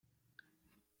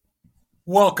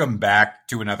Welcome back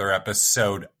to another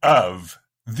episode of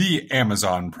the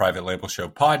Amazon Private Label Show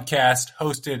podcast,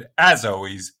 hosted, as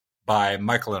always, by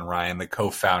Michael and Ryan, the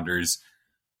co-founders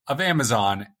of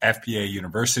Amazon FBA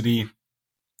University.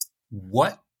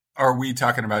 What are we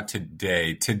talking about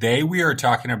today? Today we are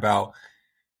talking about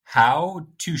how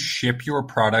to ship your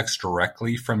products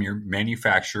directly from your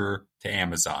manufacturer to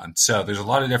Amazon. So there's a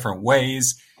lot of different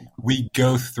ways. We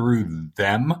go through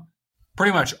them,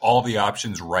 pretty much all the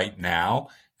options right now,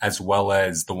 as well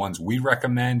as the ones we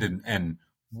recommend and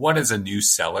what as a new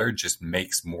seller just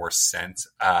makes more sense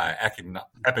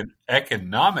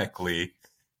economically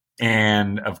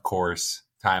and, of course,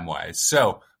 time-wise.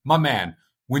 So, my man,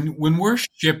 when we're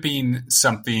shipping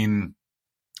something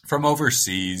from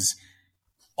overseas,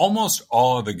 almost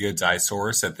all of the goods I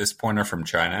source at this point are from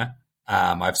China.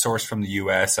 I've sourced from the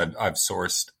U.S. I've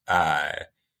sourced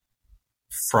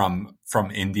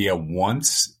from India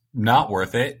once. Not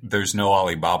worth it. There's no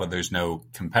Alibaba. There's no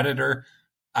competitor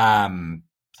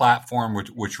platform,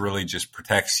 which really just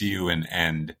protects you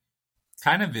and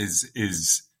kind of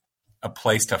is a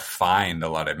place to find a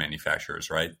lot of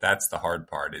manufacturers, right? That's the hard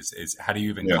part is how do you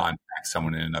even contact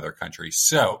someone in another country?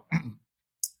 So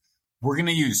we're going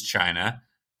to use China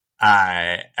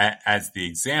as the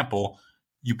example.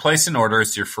 You place an order.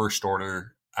 It's your first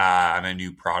order on a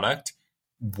new product.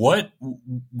 What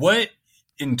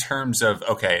in terms of,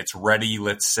 okay, it's ready,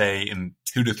 let's say in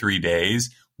 2 to 3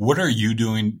 days, what are you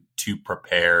doing to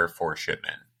prepare for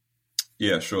shipment?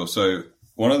 Yeah, sure. So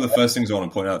one of the first things I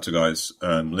want to point out to guys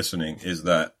listening is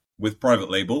that with private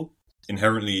label,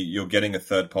 inherently you're getting a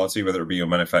third party, whether it be your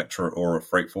manufacturer or a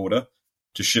freight forwarder,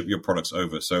 to ship your products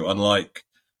over. So unlike,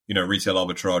 retail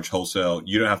arbitrage, wholesale,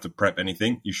 you don't have to prep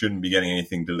anything. You shouldn't be getting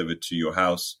anything delivered to your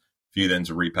house for you then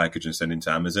to repackage and send into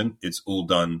Amazon. It's all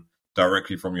done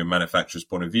directly from your manufacturer's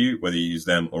point of view, whether you use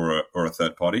them or a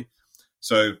third party.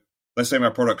 So let's say my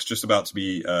product's just about to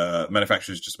be,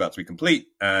 manufacturer's just about to be complete,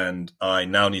 and I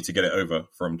now need to get it over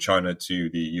from China to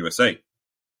the USA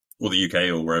or the UK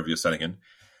or wherever you're selling in.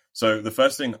 So the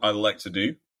first thing I like to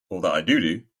do, or that I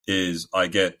do, is I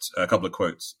get a couple of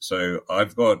quotes. So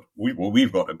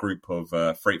we've got a group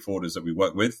of freight forwarders that we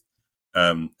work with.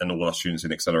 And all our students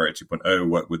in Accelerate 2.0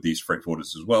 work with these freight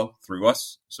forwarders as well through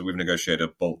us. So we've negotiated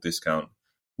a bulk discount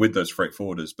with those freight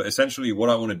forwarders. But essentially what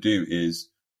I want to do is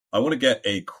I want to get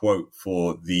a quote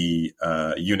for the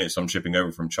units I'm shipping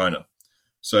over from China.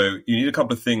 So you need a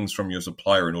couple of things from your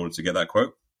supplier in order to get that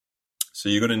quote. So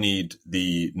you're going to need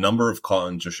the number of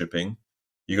cartons you're shipping.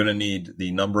 You're going to need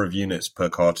the number of units per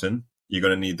carton. You're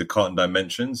going to need the carton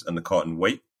dimensions and the carton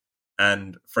weight.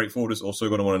 And freight forwarders also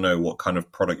going to want to know what kind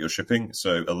of product you're shipping.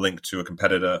 So a link to a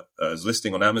competitor's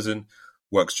listing on Amazon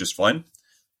works just fine.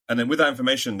 And then with that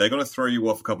information, they're going to throw you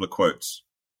off a couple of quotes.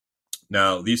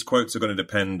 Now, these quotes are going to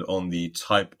depend on the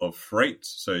type of freight.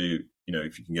 So,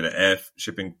 if you can get an air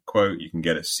shipping quote, you can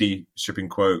get a sea shipping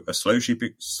quote, a slow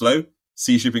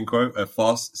sea shipping quote, a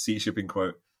fast sea shipping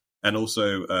quote. And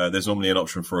also, there's normally an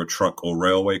option for a truck or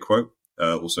railway quote,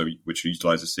 also which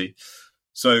utilizes sea.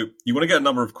 So you want to get a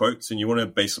number of quotes and you want to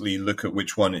basically look at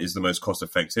which one is the most cost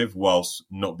effective whilst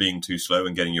not being too slow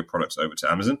and getting your products over to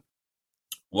Amazon.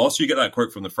 Whilst you get that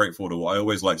quote from the freight forwarder, what I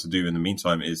always like to do in the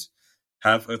meantime is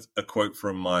have a quote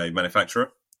from my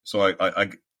manufacturer. So I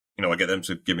get them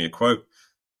to give me a quote.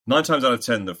 9 times out of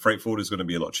 10, the freight forwarder is going to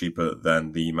be a lot cheaper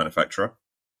than the manufacturer.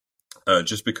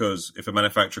 Just because if a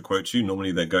manufacturer quotes you,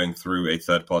 normally they're going through a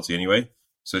third party anyway.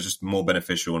 So it's just more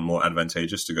beneficial and more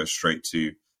advantageous to go straight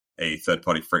to a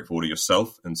third-party freight forwarder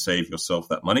yourself and save yourself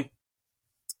that money.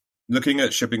 Looking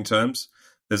at shipping terms,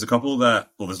 there's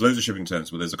loads of shipping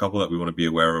terms, but there's a couple that we want to be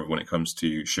aware of when it comes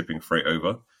to shipping freight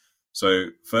over. So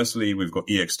firstly, we've got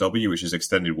EXW, which is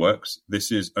extended works.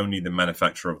 This is only the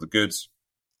manufacturer of the goods.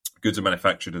 Goods are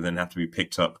manufactured and then have to be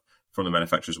picked up from the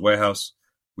manufacturer's warehouse.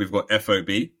 We've got FOB,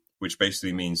 which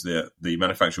basically means that the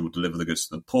manufacturer will deliver the goods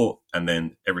to the port, and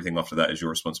then everything after that is your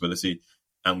responsibility.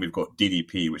 And we've got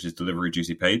DDP, which is delivery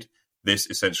duty paid. This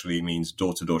essentially means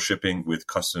door-to-door shipping with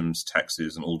customs,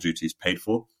 taxes, and all duties paid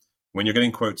for. When you're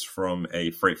getting quotes from a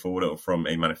freight forwarder or from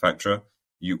a manufacturer,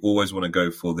 you always want to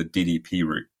go for the DDP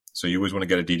route. So you always want to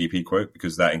get a DDP quote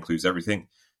because that includes everything.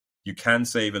 You can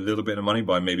save a little bit of money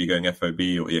by maybe going FOB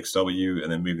or EXW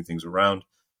and then moving things around.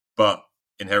 But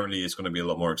inherently, it's going to be a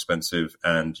lot more expensive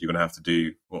and you're going to have to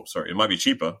do, it might be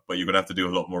cheaper, but you're going to have to do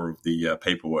a lot more of the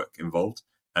paperwork involved.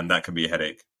 And that can be a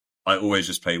headache. I always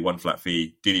just pay one flat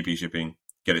fee, DDP shipping,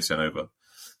 get it sent over.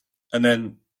 And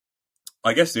then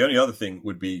I guess the only other thing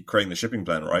would be creating the shipping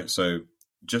plan, right? So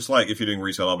just like if you're doing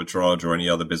retail arbitrage or any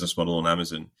other business model on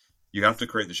Amazon, you have to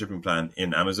create the shipping plan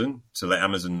in Amazon to let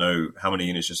Amazon know how many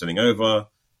units you're sending over,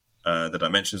 the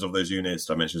dimensions of those units,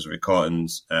 dimensions of your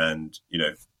cartons, and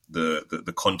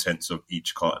the contents of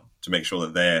each carton to make sure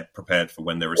that they're prepared for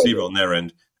when they receive it on their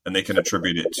end and they can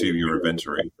attribute it to your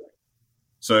inventory.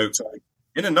 So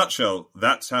in a nutshell,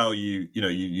 that's how you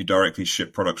directly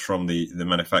ship products from the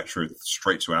manufacturer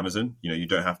straight to Amazon. You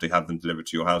don't have to have them delivered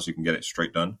to your house. You can get it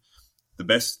straight done. The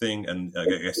best thing, and I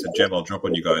guess a gem I'll drop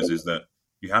on you guys, is that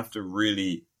you have to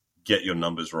really get your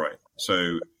numbers right.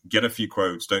 So get a few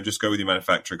quotes. Don't just go with your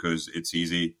manufacturer because it's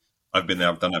easy. I've been there,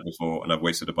 I've done that before, and I've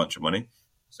wasted a bunch of money.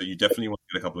 So you definitely want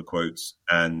to get a couple of quotes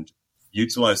and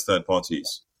utilize third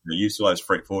parties. Utilize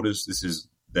freight forwarders. This is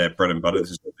their bread and butter.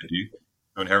 This is what they do.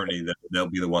 So inherently, they'll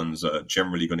be the ones that are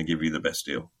generally going to give you the best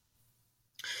deal.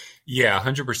 Yeah,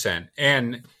 100%.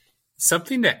 And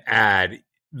something to add,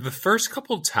 the first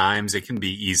couple times it can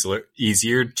be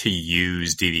easier to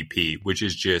use DDP, which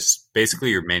is just basically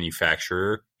your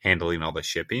manufacturer handling all the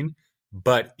shipping.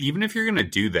 But even if you're going to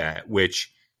do that,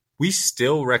 which we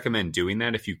still recommend doing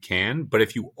that if you can, but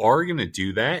if you are going to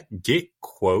do that, get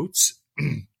quotes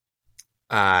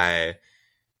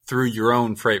through your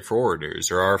own freight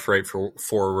forwarders or our freight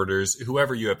forwarders,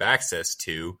 whoever you have access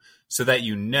to, so that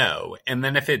you know. And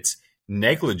then if it's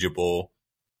negligible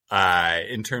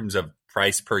in terms of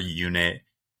price per unit,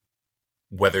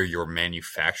 whether your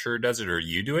manufacturer does it or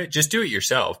you do it, just do it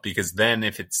yourself, because then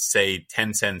if it's, say,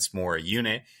 10 cents more a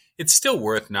unit, it's still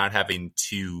worth not having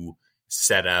to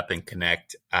set up and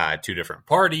connect two different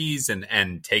parties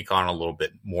and take on a little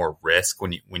bit more risk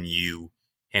when you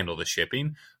handle the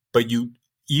shipping. But you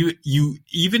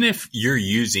even if you're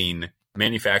using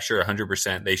manufacturer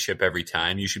 100%, they ship every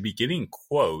time, you should be getting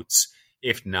quotes,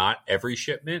 if not every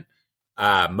shipment,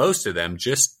 most of them,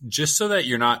 just so that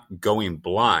you're not going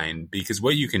blind. Because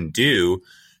what you can do,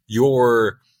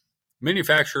 your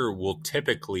manufacturer will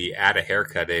typically add a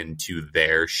haircut into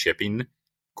their shipping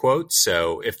quotes.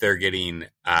 So if they're getting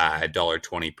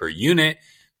 $1.20 per unit,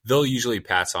 they'll usually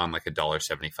pass on like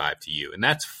 $1.75 to you, and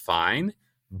that's fine.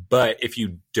 But if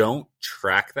you don't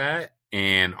track that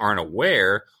and aren't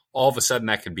aware, all of a sudden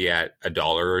that could be at $1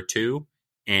 or $2.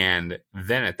 And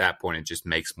then at that point, it just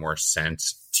makes more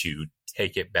sense to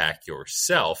take it back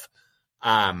yourself.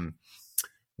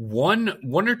 One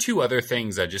or two other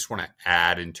things I just want to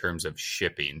add in terms of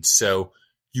shipping. So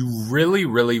you really,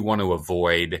 really want to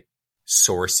avoid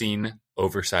sourcing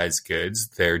oversized goods.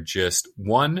 They're just,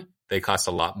 one, they cost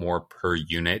a lot more per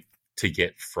unit to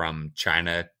get from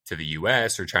China to the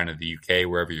US or China to the UK,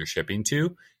 wherever you're shipping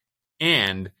to.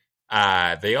 And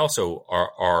they also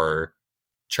are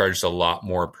charged a lot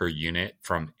more per unit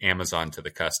from Amazon to the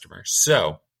customer.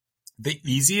 So the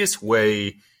easiest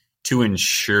way to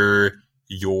ensure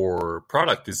your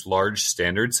product is large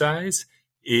standard size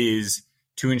is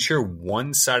to ensure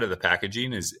one side of the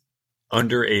packaging is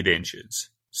under 8 inches.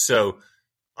 So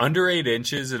under 8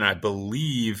 inches, and I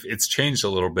believe it's changed a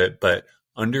little bit, but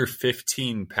under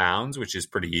 15 pounds, which is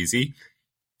pretty easy,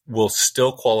 will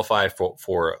still qualify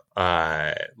for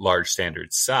large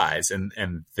standard size.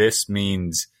 And this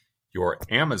means your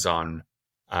Amazon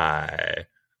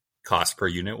cost per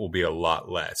unit will be a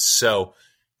lot less. So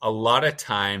a lot of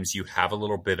times you have a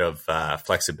little bit of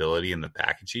flexibility in the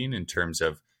packaging in terms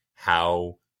of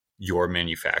how your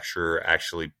manufacturer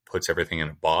actually puts everything in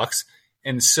a box.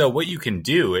 And so what you can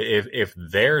do, if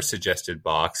their suggested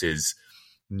box is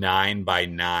 9 by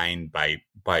 9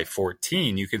 by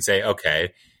 14, you can say,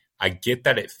 okay, I get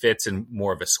that it fits in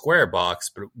more of a square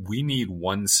box, but we need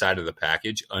one side of the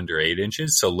package under 8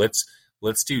 inches. So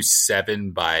let's do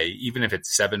 7 by, even if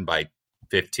it's 7 by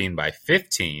 15 by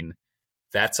 15,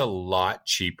 that's a lot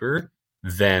cheaper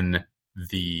than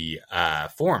the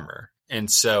former.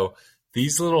 And so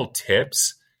these little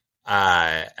tips,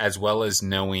 as well as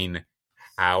knowing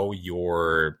how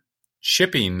your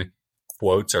shipping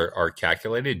quotes are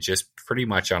calculated just pretty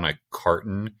much on a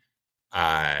carton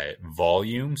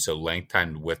volume, so length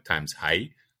times width times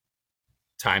height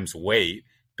times weight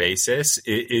basis,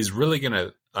 is really going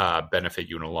to benefit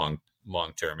you in a long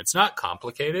term. It's not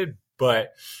complicated,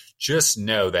 but just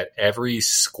know that every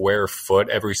square foot,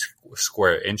 every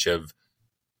square inch of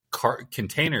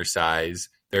container size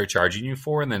they're charging you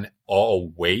for, and then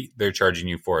all weight they're charging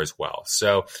you for as well.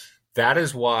 So that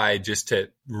is why, just to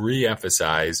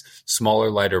re-emphasize, smaller,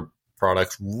 lighter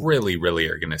products really, really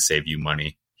are going to save you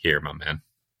money here, my man.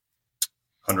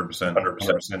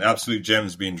 100%. Absolute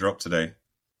gems being dropped today.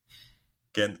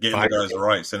 Getting the guys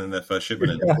right, sending their first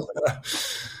shipment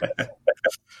in.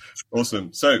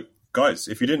 Awesome. So, guys,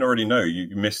 if you didn't already know,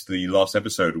 you missed the last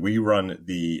episode. We run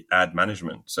the ad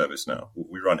management service now.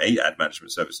 We run a ad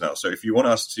management service now. So if you want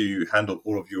us to handle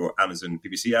all of your Amazon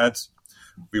PPC ads,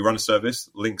 we run a service.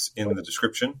 Links in the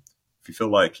description. If you feel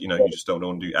like, you just don't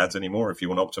want to do ads anymore, if you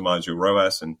want to optimize your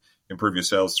ROAS and improve your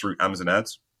sales through Amazon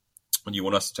ads, and you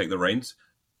want us to take the reins,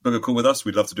 book a call with us.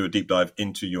 We'd love to do a deep dive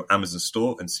into your Amazon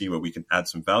store and see where we can add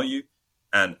some value.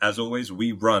 And as always,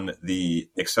 we run the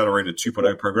Accelerator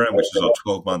 2.0 program, which is our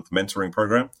 12-month mentoring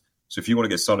program. So if you want to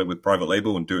get started with private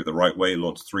label and do it the right way,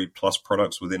 launch 3+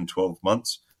 products within 12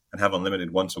 months and have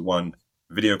unlimited one-to-one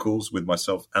video calls with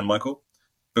myself and Michael,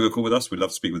 book a call with us. We'd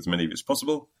love to speak with as many of you as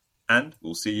possible. And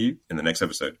we'll see you in the next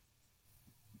episode.